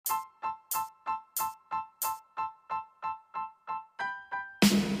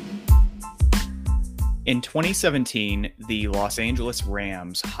In 2017, the Los Angeles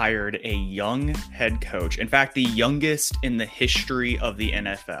Rams hired a young head coach, in fact, the youngest in the history of the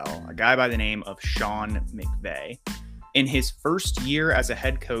NFL, a guy by the name of Sean McVay. In his first year as a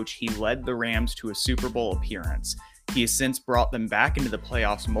head coach, he led the Rams to a Super Bowl appearance. He has since brought them back into the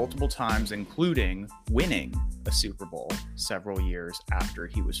playoffs multiple times, including winning a Super Bowl several years after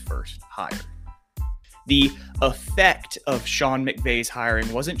he was first hired. The effect of Sean McVay's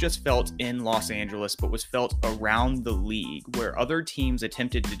hiring wasn't just felt in Los Angeles, but was felt around the league, where other teams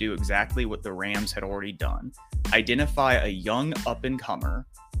attempted to do exactly what the Rams had already done: identify a young up-and-comer,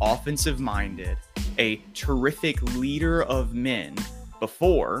 offensive-minded, a terrific leader of men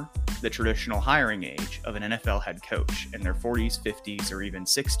before the traditional hiring age of an NFL head coach in their 40s, 50s, or even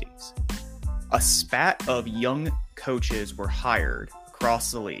 60s. A spat of young coaches were hired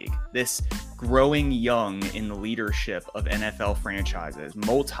across the league. This growing young in the leadership of NFL franchises,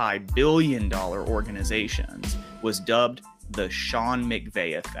 multi-billion-dollar organizations, was dubbed the Sean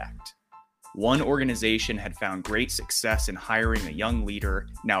McVay effect. One organization had found great success in hiring a young leader.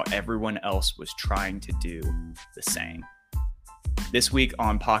 Now everyone else was trying to do the same. This week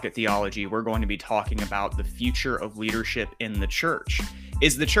on Pocket Theology, we're going to be talking about the future of leadership in the church.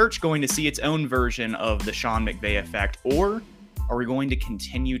 Is the church going to see its own version of the Sean McVay effect, or are we going to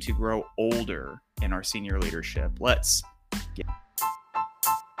continue to grow older in our senior leadership? Let's get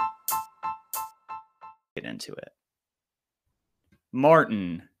into it.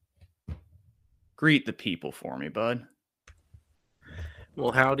 Martin, greet the people for me, bud.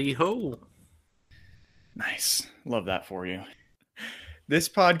 Well, howdy ho. Nice. Love that for you. This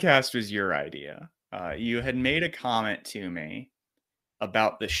podcast was your idea. You had made a comment to me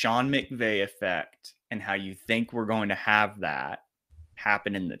about the Sean McVay effect and how you think we're going to have that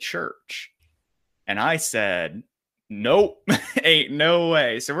happen in the church. And I said, nope, ain't no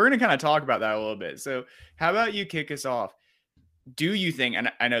way. So we're going to kind of talk about that a little bit. So how about you kick us off? Do you think, and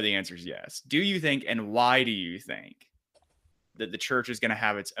I know the answer is yes, do you think, and why do you think that the church is going to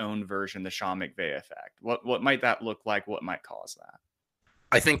have its own version of the Sean McVay effect? What might that look like? What might cause that?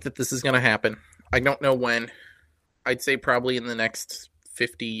 I think that this is going to happen. I don't know when. I'd say probably in the next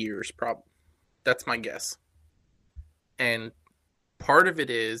 50 years. That's my guess. And part of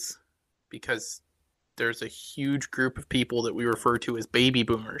it is because there's a huge group of people that we refer to as baby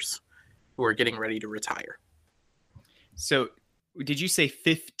boomers who are getting ready to retire. So did you say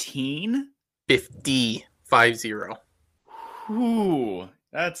 15? 50. Ooh,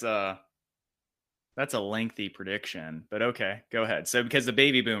 that's a lengthy prediction, but okay, go ahead. So because the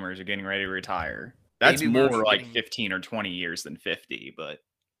baby boomers are getting ready to retire, that's more like 15 or 20 years than 50, but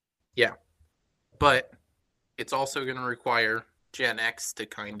yeah. But it's also going to require Gen X to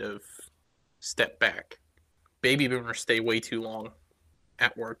kind of step back. Baby boomers stay way too long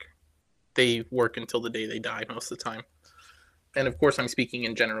at work. They work until the day they die most of the time. And of course, I'm speaking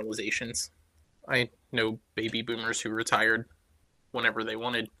in generalizations. I know baby boomers who retired whenever they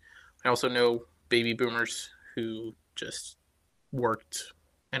wanted. I also know baby boomers who just worked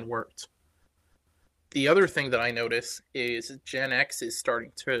and worked. The other thing that I notice is Gen X is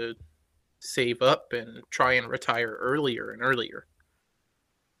starting to save up and try and retire earlier and earlier.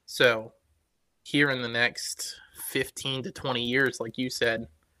 So here in the next 15 to 20 years, like you said,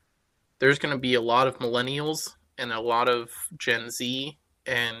 there's going to be a lot of millennials and a lot of Gen Z,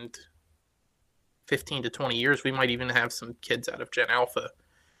 and 15 to 20 years, we might even have some kids out of Gen Alpha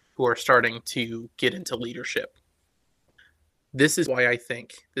who are starting to get into leadership. This is why I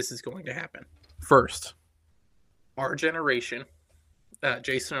think this is going to happen. First, our generation,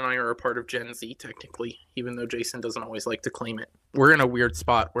 Jason and I are a part of Gen Z technically, even though Jason doesn't always like to claim it. We're in a weird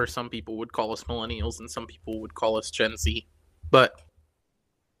spot where some people would call us millennials and some people would call us Gen Z. But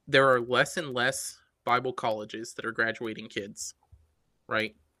there are less and less Bible colleges that are graduating kids,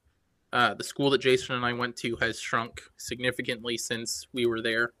 right? The school that Jason and I went to has shrunk significantly since we were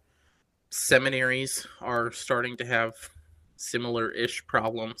there. Seminaries are starting to have similar-ish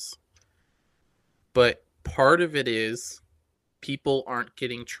problems. But part of it is people aren't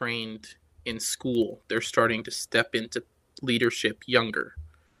getting trained in school. They're starting to step into leadership younger.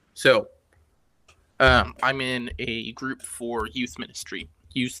 So I'm in a group for youth ministry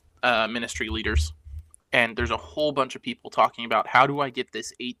leaders. And there's a whole bunch of people talking about, how do I get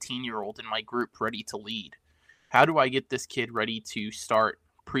this 18-year-old in my group ready to lead? How do I get this kid ready to start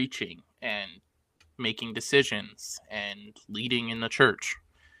preaching and making decisions and leading in the church?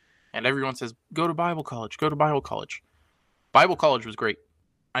 And everyone says, go to Bible college, go to Bible college. Bible college was great.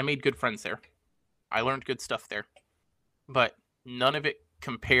 I made good friends there. I learned good stuff there. But none of it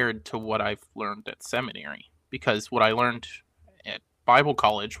compared to what I've learned at seminary. Because what I learned at Bible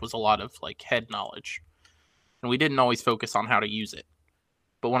college was a lot of like head knowledge. and we didn't always focus on how to use it.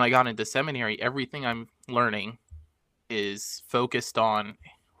 But when I got into seminary, everything I'm learning is focused on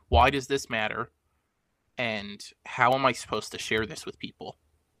why does this matter and how am I supposed to share this with people?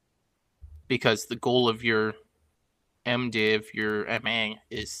 Because the goal of your MDiv, your MA,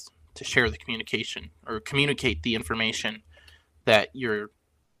 is to share the communication or communicate the information that you're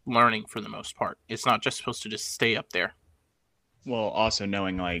learning for the most part. It's not just supposed to just stay up there. Well, also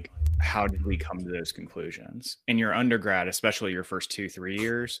knowing like how did we come to those conclusions? In your undergrad, especially your first 2-3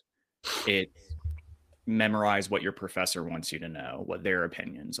 years, it's memorize what your professor wants you to know, what their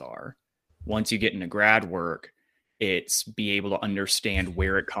opinions are. Once you get into grad work, it's be able to understand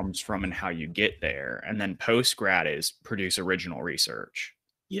where it comes from and how you get there. And then post grad is produce original research.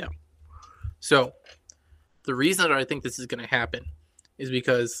 Yeah. So the reason that I think this is going to happen is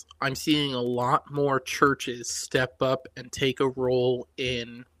because I'm seeing a lot more churches step up and take a role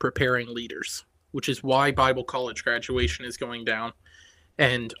in preparing leaders, which is why Bible college graduation is going down.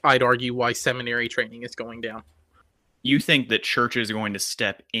 And I'd argue why seminary training is going down. You think that churches are going to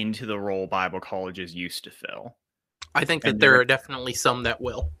step into the role Bible colleges used to fill? I think that there are definitely some that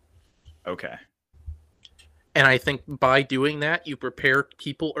will. Okay. And I think by doing that, you prepare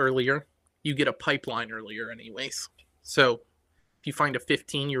people earlier. You get a pipeline earlier anyways. So if you find a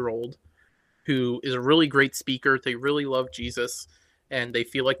 15-year-old who is a really great speaker, they really love Jesus, and they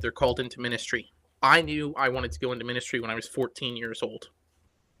feel like they're called into ministry. I knew I wanted to go into ministry when I was 14 years old.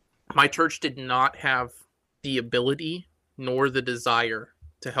 My church did not have the ability nor the desire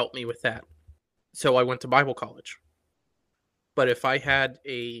to help me with that. So I went to Bible college. But if I had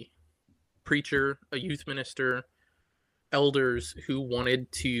a preacher, a youth minister, elders who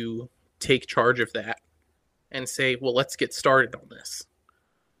wanted to take charge of that and say, well, let's get started on this,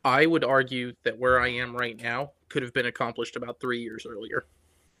 I would argue that where I am right now could have been accomplished about 3 years earlier,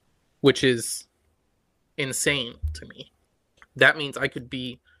 which is insane to me. That means I could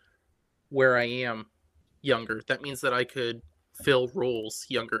be where I am younger. That means that I could fill roles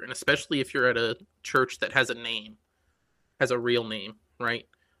younger. And especially if you're at a church that has a name, has a real name, right?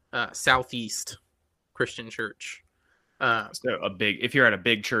 Southeast Christian Church. So if you're at a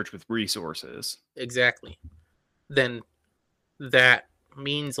big church with resources. Exactly. Then that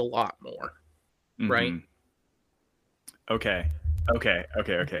means a lot more, right? Okay.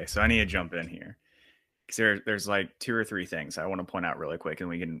 So I need to jump in here. Because there's like 2 or 3 things I want to point out really quick, and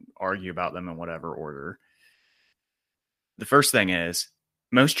we can argue about them in whatever order. The first thing is,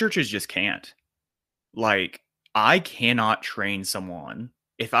 most churches just can't. Like, I cannot train someone.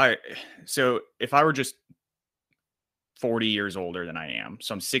 If I were just 40 years older than I am,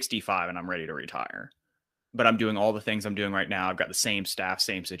 so I'm 65 and I'm ready to retire, but I'm doing all the things I'm doing right now. I've got the same staff,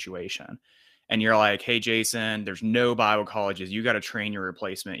 same situation. And you're like, hey, Jason, there's no Bible colleges. You got to train your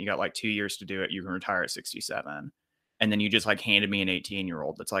replacement. You got like 2 years to do it. You can retire at 67. And then you just like handed me an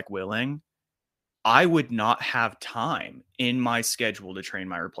 18-year-old that's like willing. I would not have time in my schedule to train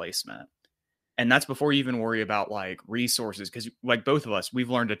my replacement. And that's before you even worry about like resources. Because like both of us, we've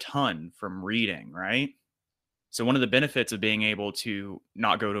learned a ton from reading, right? So one of the benefits of being able to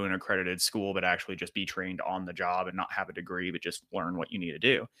not go to an accredited school, but actually just be trained on the job and not have a degree, but just learn what you need to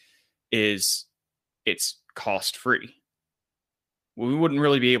do, is it's cost free. Well, we wouldn't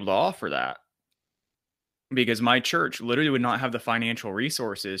really be able to offer that because my church literally would not have the financial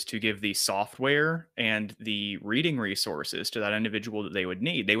resources to give the software and the reading resources to that individual that they would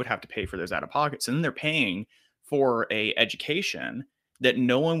need. They would have to pay for those out of pockets. And then they're paying for a education that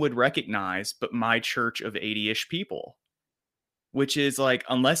no one would recognize but my church of 80-ish people, which is like,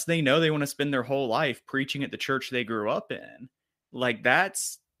 unless they know they want to spend their whole life preaching at the church they grew up in, like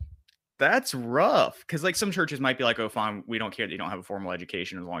that's rough. Because like some churches might be like, oh, fine, we don't care that you don't have a formal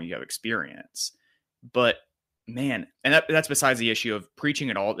education as long as you have experience. But man, and that's besides the issue of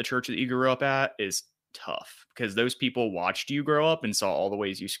preaching at all at the church that you grew up at is tough, because those people watched you grow up and saw all the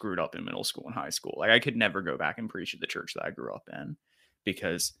ways you screwed up in middle school and high school. Like I could never go back and preach at the church that I grew up in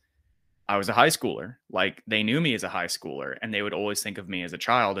because I was a high schooler. Like they knew me as a high schooler and they would always think of me as a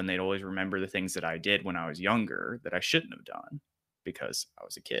child, and they'd always remember the things that I did when I was younger that I shouldn't have done because I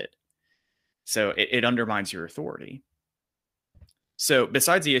was a kid. So it undermines your authority. So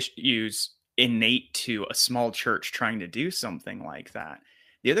besides the issues innate to a small church trying to do something like that,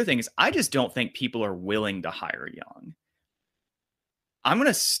 the other thing is I just don't think people are willing to hire young. I'm going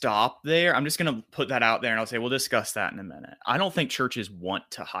to stop there. I'm just going to put that out there and I'll say, we'll discuss that in a minute. I don't think churches want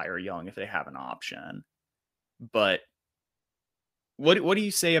to hire young if they have an option. But what do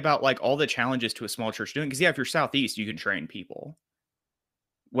you say about like all the challenges to a small church doing? Because yeah, if you're Southeast, you can train people.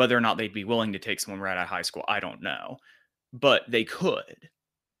 Whether or not they'd be willing to take someone right out of high school, I don't know. But they could.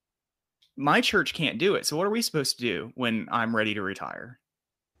 My church can't do it. So what are we supposed to do when I'm ready to retire?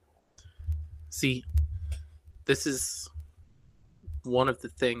 See, this is one of the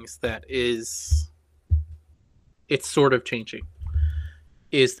things that is, it's sort of changing,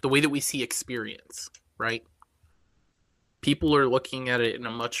 is the way that we see experience, right? People are looking at it in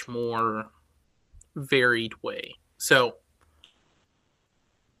a much more varied way. So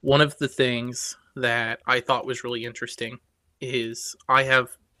one of the things that I thought was really interesting is I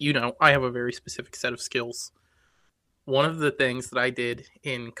have a very specific set of skills. One of the things that I did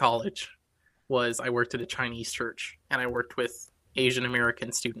in college was I worked at a Chinese church, and I worked with Asian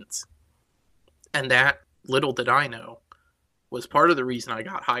American students. And that, little did I know, was part of the reason I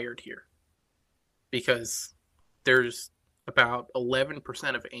got hired here. Because there's about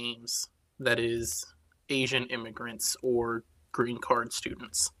 11% of Ames that is Asian immigrants or green card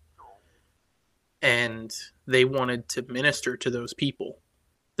students. And they wanted to minister to those people.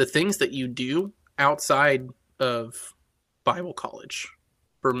 The things that you do outside of Bible college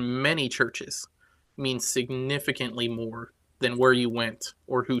for many churches means significantly more than where you went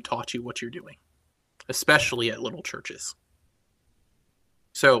or who taught you what you're doing, especially at little churches.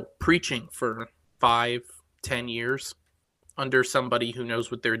 So preaching for 5-10 years under somebody who knows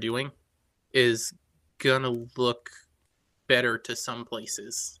what they're doing is gonna look better to some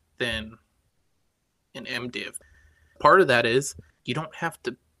places than an MDiv. Part of that is you don't have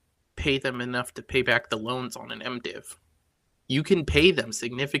to pay them enough to pay back the loans on an MDiv. You can pay them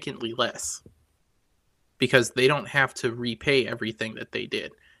significantly less because they don't have to repay everything that they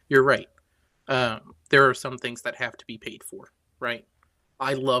did. You're right. There are some things that have to be paid for, right?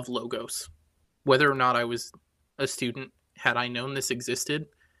 I love logos. Whether or not I was a student, had I known this existed,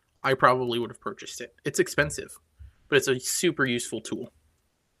 I probably would have purchased it. It's expensive, but it's a super useful tool.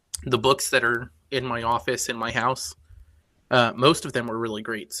 The books that are in my office, in my house, most of them were really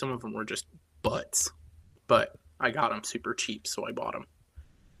great. Some of them were just butts, but I got them super cheap, so I bought them.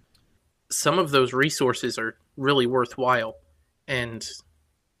 Some of those resources are really worthwhile, and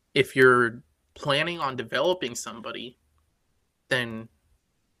if you're planning on developing somebody, then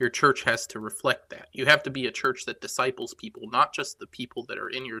your church has to reflect that. You have to be a church that disciples people, not just the people that are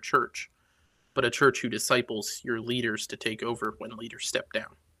in your church, but a church who disciples your leaders to take over when leaders step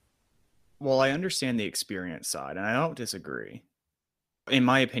down. Well, I understand the experience side, and I don't disagree. In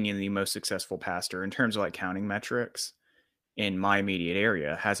my opinion, the most successful pastor, in terms of like counting metrics, in my immediate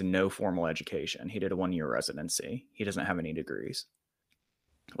area, has no formal education. He did a 1-year residency. He doesn't have any degrees.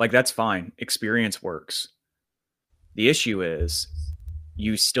 Like, that's fine. Experience works. The issue is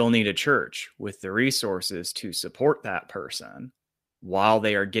you still need a church with the resources to support that person while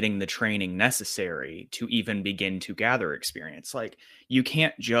they are getting the training necessary to even begin to gather experience. Like, you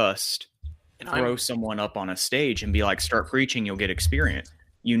can't just throw someone up on a stage and be like, start preaching, you'll get experience.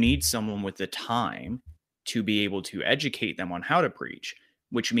 You need someone with the time to be able to educate them on how to preach,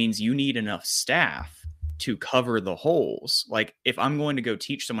 which means you need enough staff to cover the holes. Like, if I'm going to go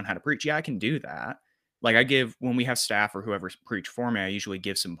teach someone how to preach, yeah, I can do that. Like, when we have staff or whoever preach for me, I usually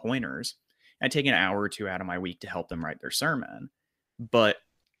give some pointers. I take an hour or two out of my week to help them write their sermon. But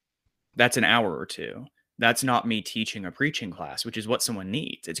that's an hour or two. That's not me teaching a preaching class, which is what someone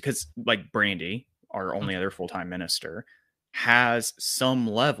needs. It's because, like, Brandy, our only other full-time minister, has some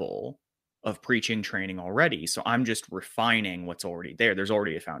level of preaching training already. So I'm just refining what's already there. There's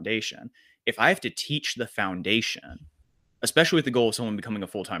already a foundation. If I have to teach the foundation, especially with the goal of someone becoming a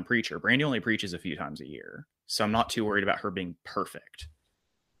full-time preacher, Brandy only preaches a few times a year. So I'm not too worried about her being perfect.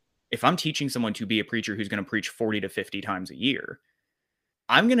 If I'm teaching someone to be a preacher who's going to preach 40 to 50 times a year,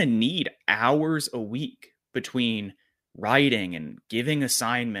 I'm going to need hours a week between writing and giving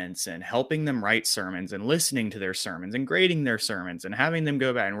assignments and helping them write sermons and listening to their sermons and grading their sermons and having them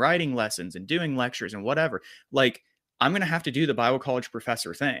go back and writing lessons and doing lectures and whatever. Like, I'm going to have to do the Bible college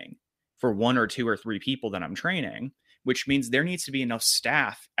professor thing for 1 or 2 or 3 people that I'm training, which means there needs to be enough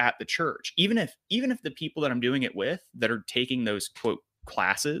staff at the church. Even if the people that I'm doing it with that are taking those quote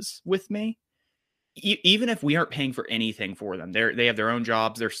classes with me, even if we aren't paying for anything for them, they have their own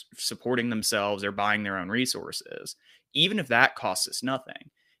jobs, they're supporting themselves, they're buying their own resources. Even if that costs us nothing,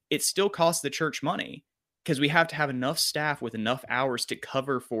 it still costs the church money because we have to have enough staff with enough hours to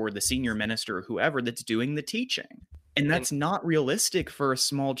cover for the senior minister or whoever that's doing the teaching. And that's not realistic for a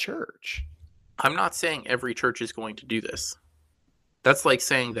small church. I'm not saying every church is going to do this. That's like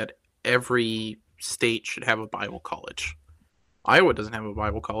saying that every state should have a Bible college. Iowa doesn't have a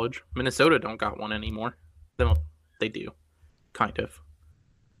Bible college. Minnesota don't got one anymore. They do, kind of.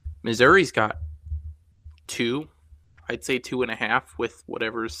 Missouri's got 2. I'd say 2.5 with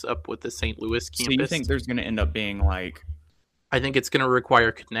whatever's up with the St. Louis campus. So you think there's going to end up being like I think it's going to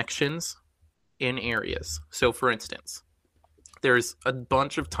require connections in areas. So, for instance, there's a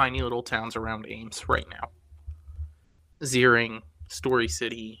bunch of tiny little towns around Ames right now. Zering, Story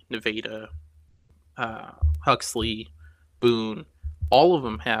City, Nevada, Huxley, Boone. All of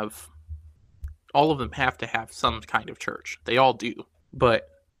them have to have some kind of church. They all do. But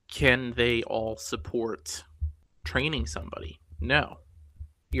can they all support training somebody? No.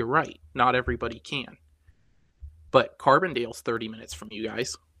 You're right. Not everybody can. But Carbondale's 30 minutes from you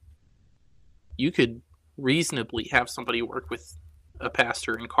guys. You could reasonably have somebody work with a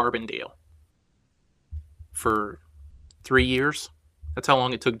pastor in Carbondale for 3 years. That's how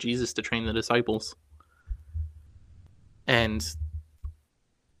long it took Jesus to train the disciples. And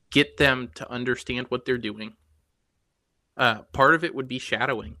get them to understand what they're doing. Part of it would be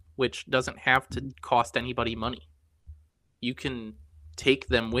shadowing, which doesn't have to cost anybody money. You can take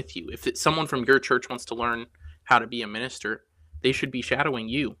them with you. If someone from your church wants to learn how to be a minister, they should be shadowing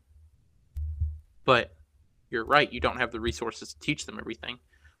you. But you're right, you don't have the resources to teach them everything.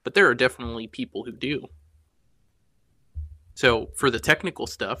 But there are definitely people who do. So for the technical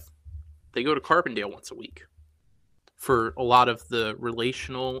stuff, they go to Carbondale once a week. For a lot of the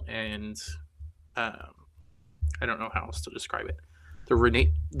relational and I don't know how else to describe it.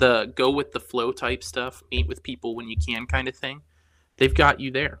 The go with the flow type stuff, meet with people when you can kind of thing, they've got you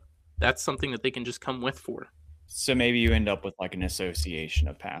there. That's something that they can just come with for. So maybe you end up with like an association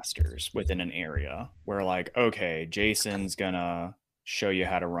of pastors within an area where like, okay, Jason's gonna show you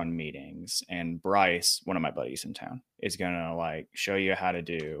how to run meetings, and Bryce, one of my buddies in town, is gonna like show you how to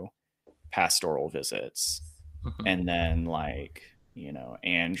do pastoral visits. Mm-hmm. And then like, you know,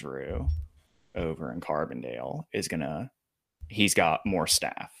 Andrew over in Carbondale he's got more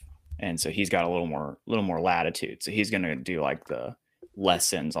staff. And so he's got a little more latitude. So he's going to do like the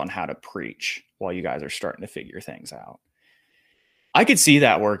lessons on how to preach while you guys are starting to figure things out. I could see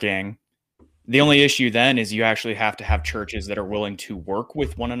that working. The only issue then is you actually have to have churches that are willing to work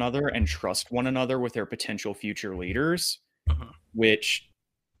with one another and trust one another with their potential future leaders, which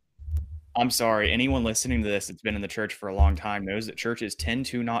I'm sorry, anyone listening to this that's been in the church for a long time knows that churches tend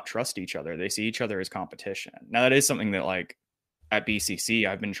to not trust each other. They see each other as competition. Now, that is something that, like, at BCC,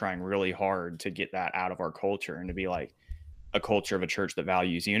 I've been trying really hard to get that out of our culture and to be, like, a culture of a church that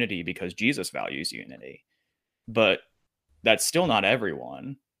values unity because Jesus values unity. But that's still not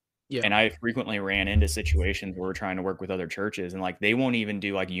everyone. Yeah. And I frequently ran into situations where we're trying to work with other churches and, like, they won't even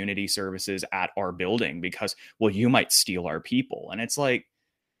do, like, unity services at our building because, well, you might steal our people. And it's like,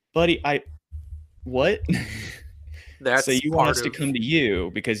 buddy, what? That's so you want us to come to you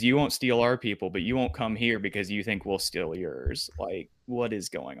because you won't steal our people, but you won't come here because you think we'll steal yours. Like, what is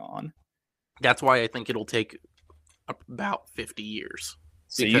going on? That's why I think it'll take about 50 years.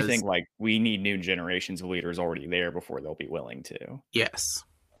 So you think like we need new generations of leaders already there before they'll be willing to? Yes.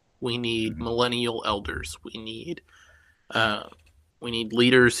 We need millennial elders. We need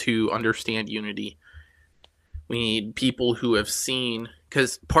leaders who understand unity. We need people who have seen,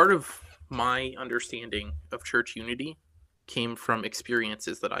 because part of my understanding of church unity came from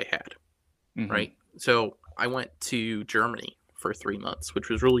experiences that I had, right? So I went to Germany for 3 months, which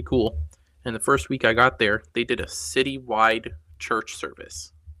was really cool. And the first week I got there, they did a citywide church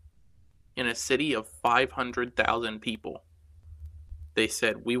service in a city of 500,000 people. They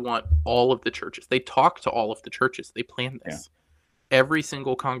said, we want all of the churches. They talked to all of the churches. They planned this. Yeah. Every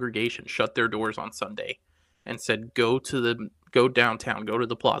single congregation shut their doors on Sunday and said, go downtown, go to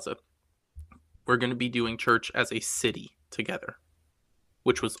the plaza. We're going to be doing church as a city together,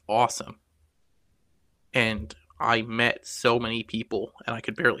 which was awesome. And I met so many people and I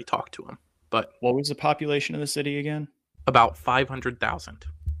could barely talk to them. But what was the population of the city again? About 500,000.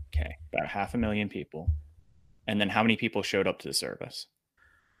 Okay, about 500,000 people. And then how many people showed up to the service?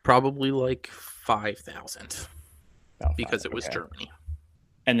 Probably like 5,000. Because it was Germany.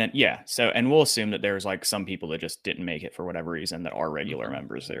 And then, yeah, so, and we'll assume that there's like some people that just didn't make it for whatever reason that are regular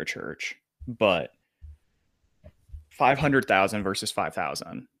members of their church. But 500,000 versus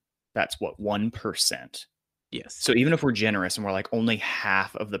 5,000, that's what, 1%? Yes. So even if we're generous and we're like only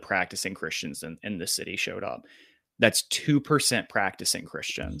half of the practicing Christians in the city showed up, that's 2% practicing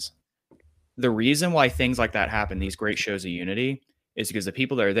Christians. The reason why things like that happen, these great shows of unity, is because the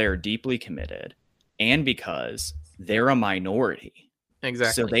people that are there are deeply committed and because they're a minority.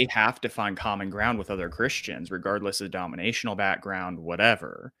 Exactly. So they have to find common ground with other Christians, regardless of denominational background,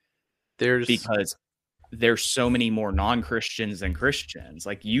 whatever. Because there's so many more non-Christians than Christians.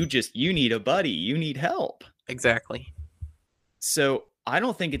 Like you need a buddy. You need help. Exactly. So I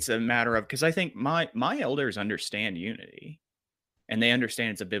don't think it's a matter of, because I think my elders understand unity and they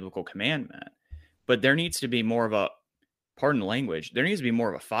understand it's a biblical commandment, but there needs to be more of a pardon the language, there needs to be more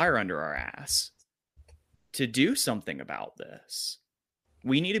of a fire under our ass to do something about this.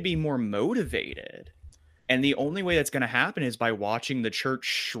 We need to be more motivated. And the only way that's going to happen is by watching the church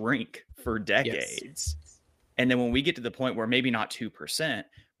shrink for decades. Yes. And then when we get to the point where maybe not 2%,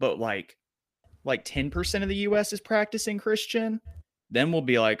 but like 10% of the US is practicing Christian, then we'll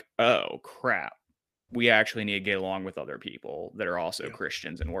be like, oh crap, we actually need to get along with other people that are also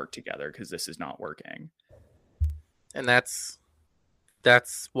Christians and work together, because this is not working. And that's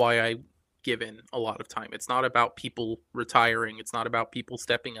why I give in a lot of time. It's not about people retiring. It's not about people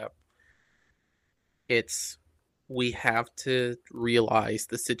stepping up. We have to realize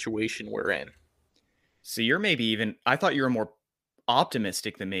the situation we're in. So you're maybe even, I thought you were more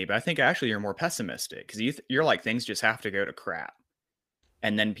optimistic than me, but I think actually you're more pessimistic, because you're like, things just have to go to crap.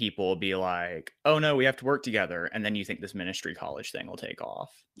 And then people will be like, oh no, we have to work together. And then you think this ministry college thing will take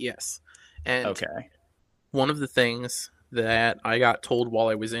off. Yes. And okay. One of the things that I got told while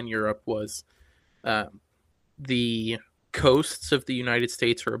I was in Europe was the coasts of the United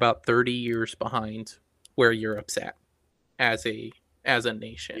States are about 30 years behind where Europe's at as a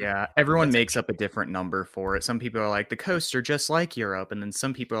nation. Yeah, everyone makes up a different number for it. Some people are like, the coasts are just like Europe. And then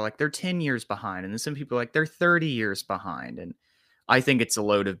some people are like, they're 10 years behind. And then some people are like, they're 30 years behind. And I think it's a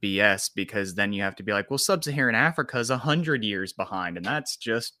load of BS, because then you have to be like, well, sub-Saharan Africa is 100 years behind. And that's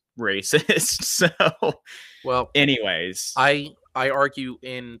just racist. So, well, anyways, I argue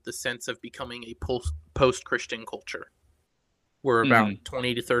in the sense of becoming a post-Christian culture. We're about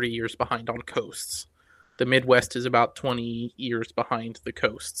 20 to 30 years behind on coasts. The Midwest is about 20 years behind the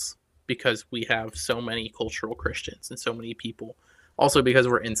coasts, because we have so many cultural Christians and so many people. Also because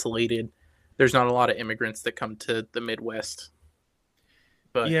we're insulated. There's not a lot of immigrants that come to the Midwest.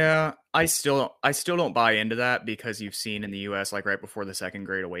 But yeah, I still don't buy into that, because you've seen in the US, like right before the Second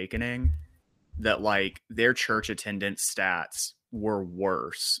Great Awakening, that like their church attendance stats were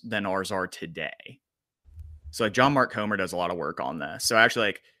worse than ours are today. So like John Mark Comer does a lot of work on this. So actually,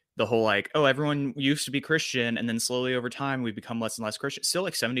 like the whole like, oh, everyone used to be Christian, and then slowly over time we become less and less Christian. Still,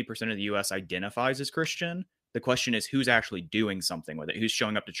 like 70% of the US identifies as Christian. The question is, who's actually doing something with it? Who's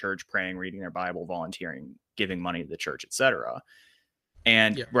showing up to church, praying, reading their Bible, volunteering, giving money to the church, etc.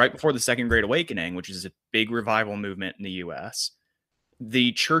 And right before the Second Great Awakening, which is a big revival movement in the US,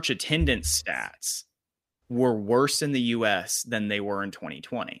 the church attendance stats were worse in the US than they were in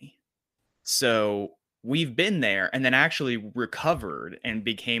 2020. So we've been there, and then actually recovered and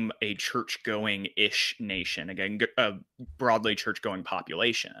became a church-going-ish nation, again, a broadly church-going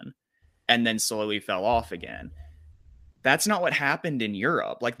population, and then slowly fell off again. That's not what happened in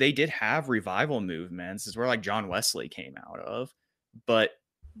Europe. Like, they did have revival movements. It's where like John Wesley came out of. But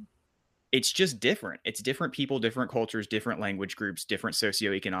it's just different. It's different people, different cultures, different language groups, different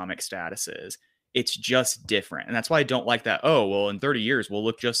socioeconomic statuses. It's just different. And that's why I don't like that. Oh, well, in 30 years, we'll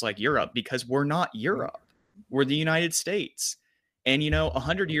look just like Europe, because we're not Europe. We're the United States. And,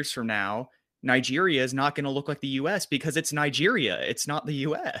 100 years from now, Nigeria is not going to look like the US, because it's Nigeria. It's not the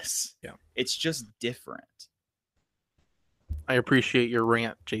US. Yeah. It's just different. I appreciate your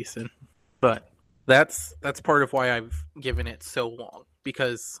rant, Jason. But that's part of why I've given it so long,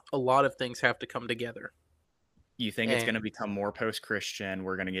 because a lot of things have to come together. You think it's going to become more post-Christian,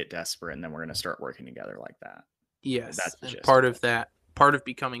 we're going to get desperate, and then we're going to start working together like that. Yes. That's and part of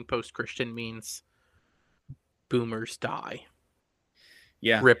becoming post-Christian means boomers die.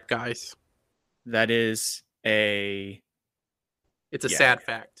 Yeah. RIP, guys. That is it's a sad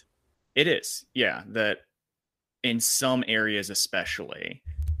fact. It is. Yeah. That in some areas, especially,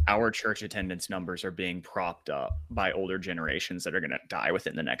 our church attendance numbers are being propped up by older generations that are going to die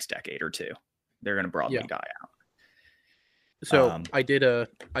within the next decade or two. They're going to broadly die out. So I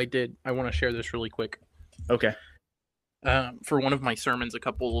want to share this really quick. Okay. For one of my sermons a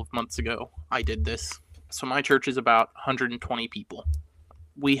couple of months ago, I did this. So my church is about 120 people.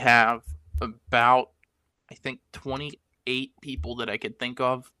 We have about, I think, 28 people that I could think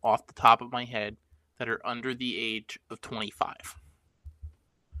of off the top of my head that are under the age of 25.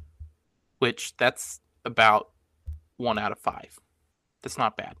 Which, that's about 1 out of 5. That's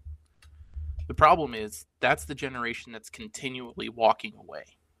not bad. The problem is, that's the generation that's continually walking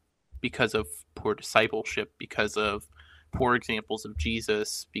away because of poor discipleship, because of poor examples of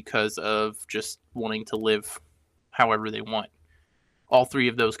Jesus, because of just wanting to live however they want. All three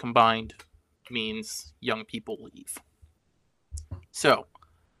of those combined means young people leave. So,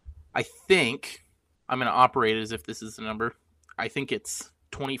 I think I'm going to operate as if this is the number. I think it's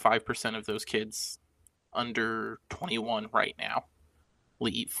 25% of those kids under 21 right now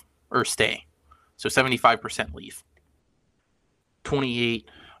leave or stay. So 75% leave. 28.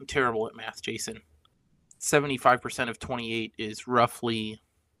 I'm terrible at math, Jason. 75% of 28 is roughly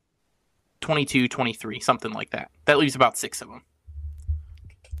 22, 23, something like that. That leaves about 6 of them.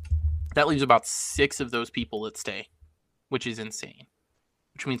 That leaves about 6 of those people that stay, which is insane.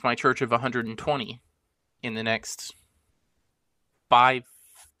 Which means my church of 120 in the next 5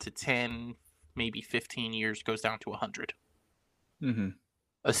 to 10, maybe 15 years goes down to 100. Mm-hmm.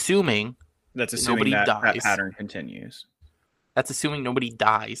 Assuming that's assuming nobody that dies. Pattern continues. That's assuming nobody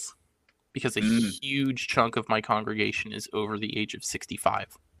dies, because a huge chunk of my congregation is over the age of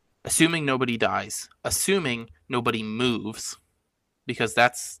 65. Assuming nobody dies, assuming nobody moves, because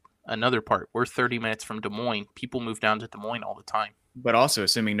that's another part. We're 30 minutes from Des Moines. People move down to Des Moines all the time. But also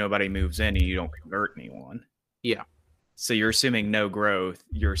assuming nobody moves in and you don't convert anyone. Yeah. So you're assuming no growth.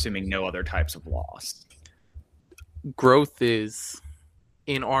 You're assuming no other types of loss. Growth is,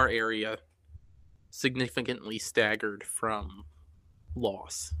 in our area, significantly staggered from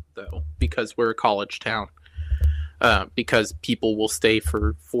loss, though, because we're a college town. Because people will stay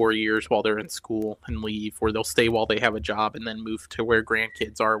for 4 years while they're in school and leave, or they'll stay while they have a job and then move to where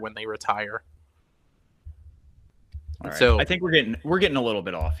grandkids are when they retire. Right. So I think we're getting a little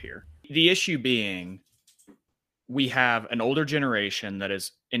bit off here. The issue being, we have an older generation that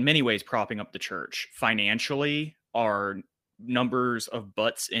is in many ways propping up the church. Financially, our numbers of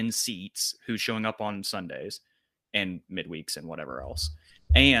butts in seats who's showing up on Sundays and midweeks and whatever else,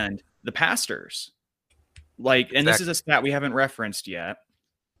 and the pastors. Like, and this is a stat we haven't referenced yet,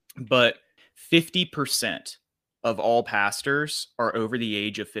 but 50% of all pastors are over the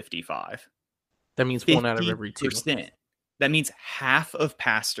age of 55. That means 1 out of every 2. That means half of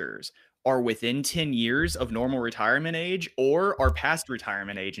pastors are within 10 years of normal retirement age or are past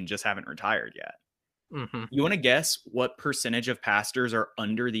retirement age and just haven't retired yet. Mm-hmm. You want to guess what percentage of pastors are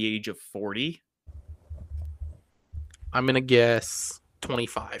under the age of 40? I'm going to guess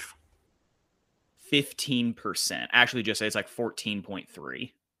 25. 15%. Actually, just say it's like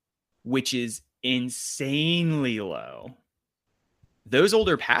 14.3, which is insanely low. Those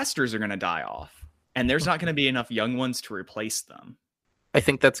older pastors are going to die off, and there's not going to be enough young ones to replace them. I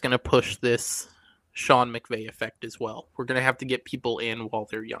think that's going to push this Sean McVay effect as well. We're going to have to get people in while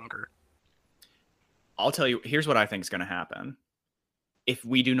they're younger. I'll tell you, here's what I think is going to happen if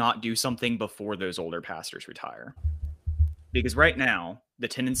we do not do something before those older pastors retire. Because right now, the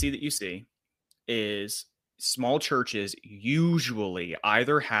tendency that you see is small churches usually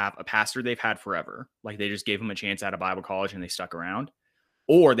either have a pastor they've had forever, like they just gave them a chance at a Bible college and they stuck around,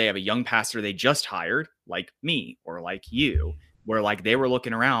 or they have a young pastor they just hired, like me or like you, where like they were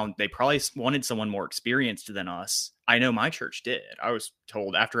looking around, they probably wanted someone more experienced than us. I know my church did. I was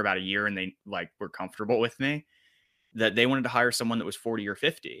told after about a year and they like were comfortable with me that they wanted to hire someone that was 40 or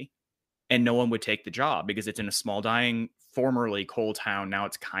 50, and no one would take the job because it's in a small, dying, formerly coal town. Now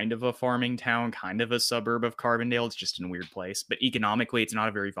it's kind of a farming town, kind of a suburb of Carbondale. It's just in a weird place. But economically, it's not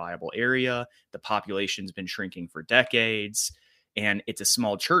a very viable area. The population's been shrinking for decades. And it's a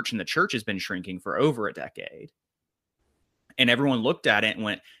small church, and the church has been shrinking for over a decade. And everyone looked at it and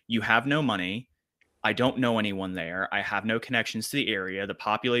went, you have no money. I don't know anyone there. I have no connections to the area. The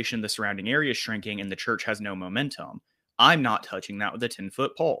population of the surrounding area is shrinking, and the church has no momentum. I'm not touching that with a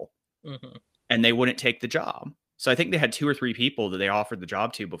 10-foot pole. Mm-hmm. And they wouldn't take the job. So I think they had 2 or 3 people that they offered the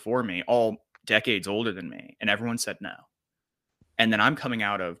job to before me, all decades older than me. And everyone said no. And then I'm coming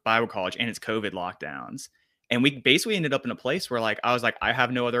out of Bible college and it's COVID lockdowns. And we basically ended up in a place where like, I was like, I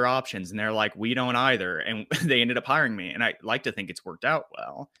have no other options. And they're like, we don't either. And they ended up hiring me. And I like to think it's worked out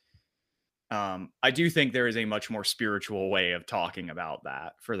well. I do think there is a much more spiritual way of talking about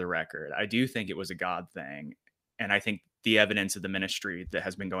that, for the record. I do think it was a God thing. And I think the evidence of the ministry that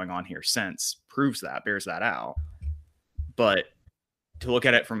has been going on here since proves that, bears that out. But to look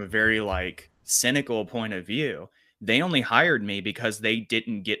at it from a very like cynical point of view, they only hired me because they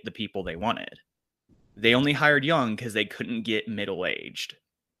didn't get the people they wanted. They only hired young because they couldn't get middle-aged.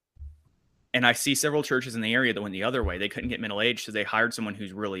 And I see several churches in the area that went the other way. They couldn't get middle-aged, so they hired someone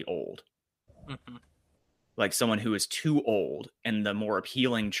who's really old. Mm-hmm. Like someone who is too old, and the more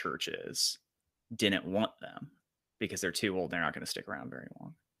appealing churches didn't want them because they're too old. They're not going to stick around very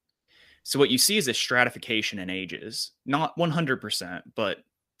long. So what you see is a stratification in ages, not 100%, but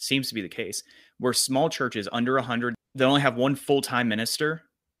seems to be the case, where small churches under 100, they only have one full-time minister.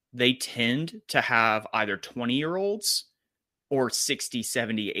 They tend to have either 20-year-olds or 60,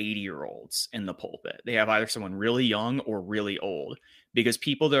 70, 80-year-olds in the pulpit. They have either someone really young or really old, because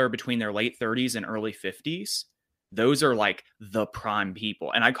people that are between their late 30s and early 50s, those are like the prime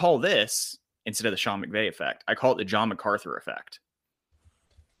people. And I call this, instead of the Sean McVay effect, I call it the John MacArthur effect.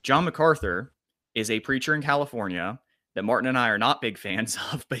 John MacArthur is a preacher in California that Martin and I are not big fans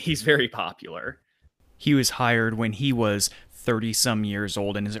of, but he's very popular. He was hired when he was 30 some years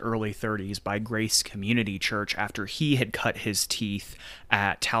old, in his early 30s, by Grace Community Church after he had cut his teeth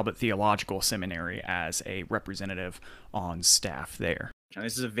at Talbot Theological Seminary as a representative on staff there. Now,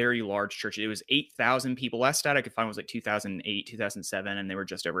 this is a very large church. It was 8,000 people. Last stat I could find was like 2008, 2007, and they were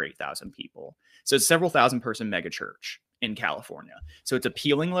just over 8,000 people. So it's several thousand person mega church in California. So it's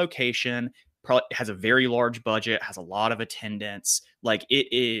appealing location, probably has a very large budget, has a lot of attendance. Like, it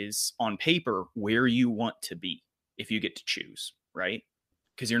is on paper where you want to be if you get to choose, right?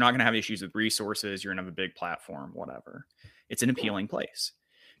 Because you're not going to have issues with resources. You're going to have a big platform, whatever. It's an appealing place.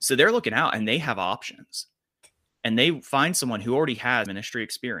 So they're looking out and they have options. And they find someone who already has ministry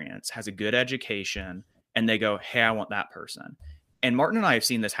experience, has a good education, and they go, hey, I want that person. And Martin and I have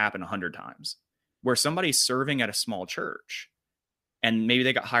seen this happen 100 times, where somebody's serving at a small church and maybe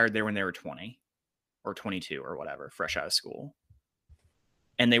they got hired there when they were 20 or 22 or whatever, fresh out of school.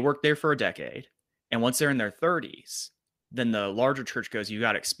 And they worked there for a decade. And once they're in their 30s, then the larger church goes, you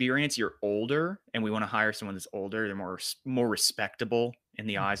got experience, you're older, and we want to hire someone that's older. They're more respectable in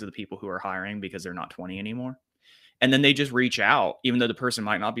the eyes of the people who are hiring because they're not 20 anymore. And then they just reach out, even though the person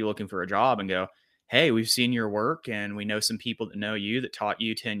might not be looking for a job, and go, hey, we've seen your work and we know some people that know you that taught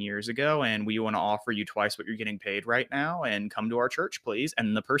you 10 years ago, and we want to offer you twice what you're getting paid right now, and come to our church, please.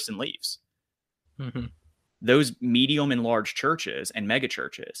 And the person leaves. Mm-hmm. Those medium and large churches and mega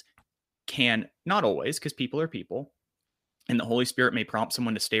churches can, not always, because people are people, and the Holy Spirit may prompt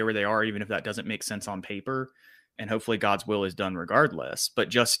someone to stay where they are, even if that doesn't make sense on paper. And hopefully God's will is done regardless. But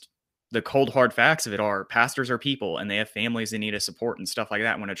just the cold, hard facts of it are pastors are people and they have families they need to support and stuff like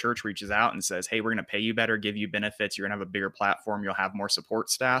that. When a church reaches out and says, hey, we're going to pay you better, give you benefits, you're going to have a bigger platform, you'll have more support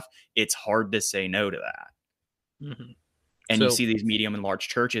staff, it's hard to say no to that. Mm-hmm. And you see these medium and large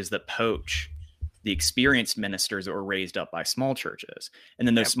churches that poach the experienced ministers that were raised up by small churches. And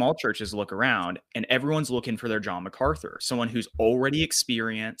then those small churches look around and everyone's looking for their John MacArthur, someone who's already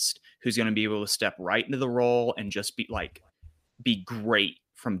experienced, who's going to be able to step right into the role and just be great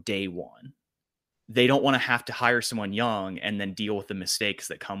from day one. They don't want to hire someone young and then deal with the mistakes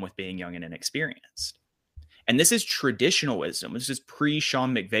that come with being young and inexperienced. And this is traditional wisdom. This is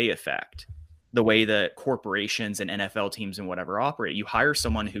pre-Sean McVay effect. The way that corporations and NFL teams and whatever operate, you hire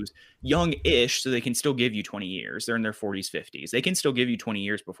someone who's young-ish so they can still give you 20 years. They're in their 40s, 50s. They can still give you 20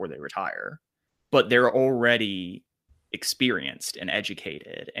 years before they retire, but they're already experienced and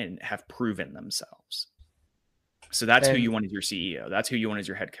educated and have proven themselves. So that's who you want as your CEO. That's who you want as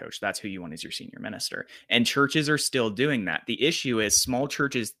your head coach. That's who you want as your senior minister. And churches are still doing that. The issue is small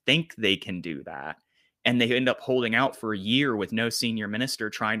churches think they can do that. And they end up holding out for a year with no senior minister,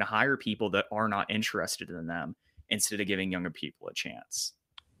 trying to hire people that are not interested in them instead of giving younger people a chance.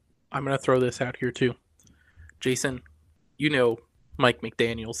 I'm going to throw this out here too. Jason, you know Mike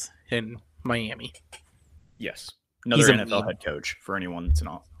McDaniels in Miami. Yes. Another NFL head coach for anyone that's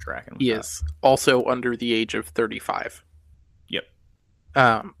not tracking. He is also under the age of 35. Yep.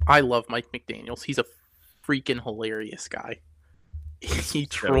 I love Mike McDaniels. He's a freaking hilarious guy. He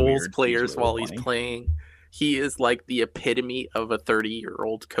trolls players while he's playing. He is like the epitome of a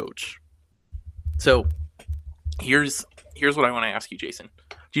 30-year-old coach. So here's what I want to ask you, Jason.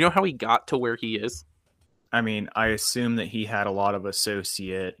 Do you know how he got to where he is? I mean, I assume that he had a lot of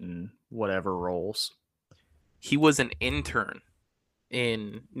associate and whatever roles. He was an intern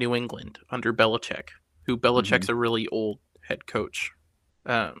in New England under Belichick, who Belichick's a really old head coach.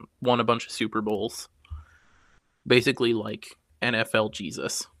 Won a bunch of Super Bowls. Basically like NFL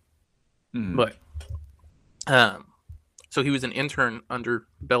Jesus. But so he was an intern under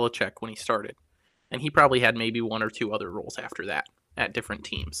Belichick when he started, and he probably had maybe one or two other roles after that at different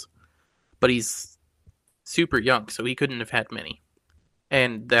teams, but he's super young, so he couldn't have had many.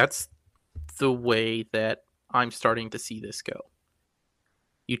 And that's the way that I'm starting to see this go.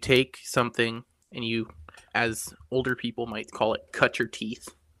 You take something and you, as older people might call it, cut your teeth.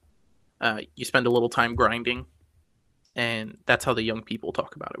 You spend a little time grinding. And that's how the young people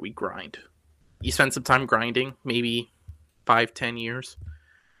talk about it. We grind. You spend some time grinding, maybe 5-10 years,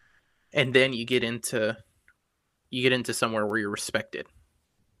 and then you get into somewhere where you're respected.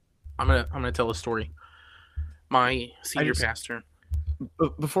 I'm gonna tell a story. My senior pastor.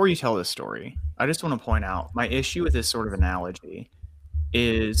 Before you tell this story, I just want to point out my issue with this sort of analogy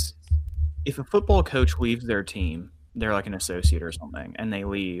is if a football coach leaves their team, they're like an associate or something, and they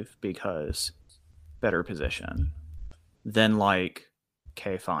leave because better position. Then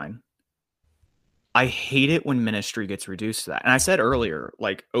okay, fine. I hate it when ministry gets reduced to that. And I said earlier,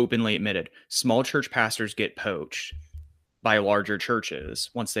 openly admitted, small church pastors get poached by larger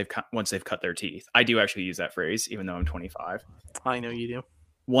churches once they've cut their teeth. I do actually use that phrase, even though I'm 25. I know you do.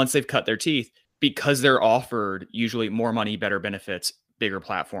 Once they've cut their teeth, because they're offered usually more money, better benefits, bigger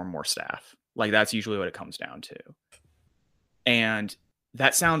platform, more staff. Like that's usually what it comes down to. And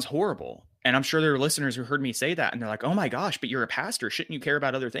that sounds horrible. And I'm sure there are listeners who heard me say that and they're like, oh my gosh, but you're a pastor. Shouldn't you care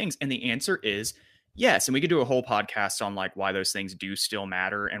about other things? And the answer is yes. And we could do a whole podcast on like why those things do still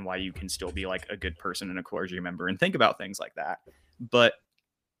matter and why you can still be like a good person and a clergy member and think about things like that. But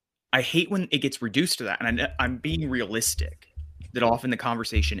I hate when it gets reduced to that. And I'm being realistic that often the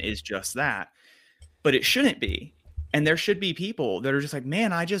conversation is just that, but it shouldn't be. And there should be people that are just like,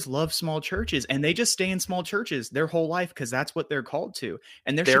 man, I just love small churches. And they just stay in small churches their whole life because that's what they're called to.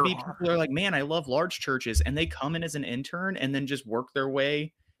 And there should be people that are like, man, I love large churches. And they come in as an intern and then just work their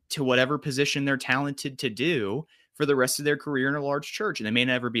way to whatever position they're talented to do for the rest of their career in a large church. And they may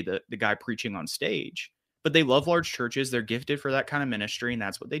never be the guy preaching on stage, but they love large churches. They're gifted for that kind of ministry. And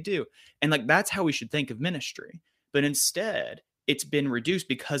that's what they do. And like, that's how we should think of ministry. But instead, it's been reduced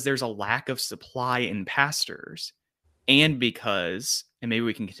because there's a lack of supply in pastors. And because, and maybe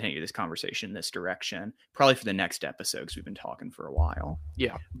we can continue this conversation in this direction, probably for the next episode, because we've been talking for a while.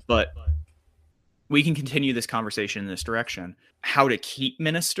 Yeah. But we can continue this conversation in this direction. How to keep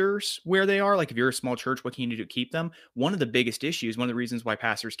ministers where they are. Like if you're a small church, what can you do to keep them? One of the biggest issues, one of the reasons why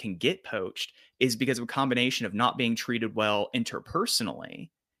pastors can get poached is because of a combination of not being treated well interpersonally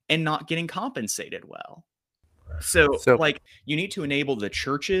and not getting compensated well. So like you need to enable the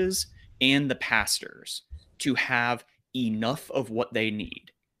churches and the pastors to have enough of what they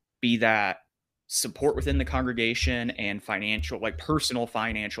need, be that support within the congregation and financial, like personal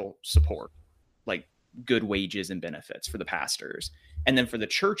financial support, like good wages and benefits for the pastors. And then for the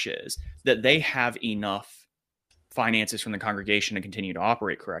churches, that they have enough finances from the congregation to continue to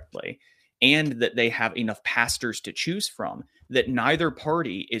operate correctly, and that they have enough pastors to choose from, that neither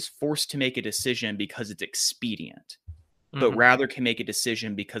party is forced to make a decision because it's expedient, but rather can make a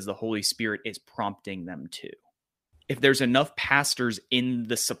decision because the Holy Spirit is prompting them to. If there's enough pastors in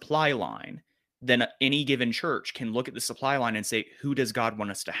the supply line, then any given church can look at the supply line and say, who does God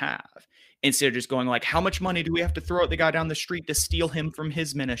want us to have? Instead of just going like, how much money do we have to throw at the guy down the street to steal him from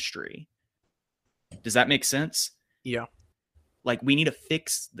his ministry? Does that make sense? Yeah. Like we need to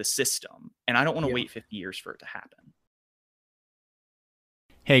fix the system. And I don't want to wait 50 years for it to happen.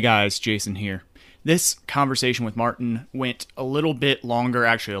 Hey guys, Jason here. This conversation with Martin went a little bit longer,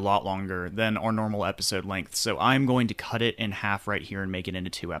 actually a lot longer than our normal episode length, so I'm going to cut it in half right here and make it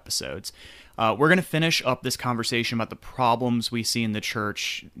into 2 episodes. We're going to finish up this conversation about the problems we see in the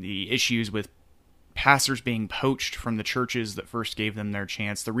church, the issues with pastors being poached from the churches that first gave them their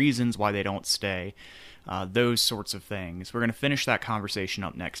chance, the reasons why they don't stay, those sorts of things. We're going to finish that conversation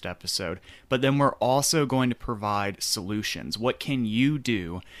up next episode, but then we're also going to provide solutions. What can you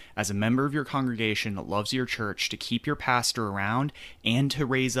do as a member of your congregation that loves your church to keep your pastor around and to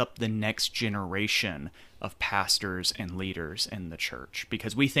raise up the next generation of pastors and leaders in the church?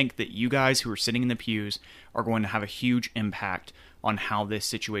 Because we think that you guys who are sitting in the pews are going to have a huge impact on how this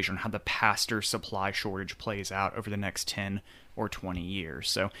situation, how the pastor supply shortage plays out over the next 10 or 20 years.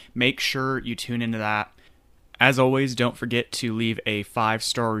 So make sure you tune into that. As always, don't forget to leave a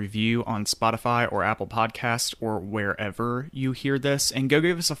 5-star review on Spotify or Apple Podcasts or wherever you hear this, and go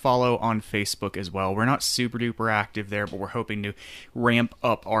give us a follow on Facebook as well. We're not super duper active there, but we're hoping to ramp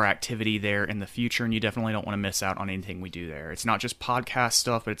up our activity there in the future, and you definitely don't want to miss out on anything we do there. It's not just podcast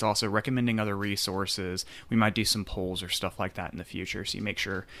stuff, but it's also recommending other resources. We might do some polls or stuff like that in the future, so you make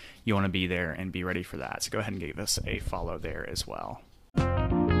sure you want to be there and be ready for that. So go ahead and give us a follow there as well.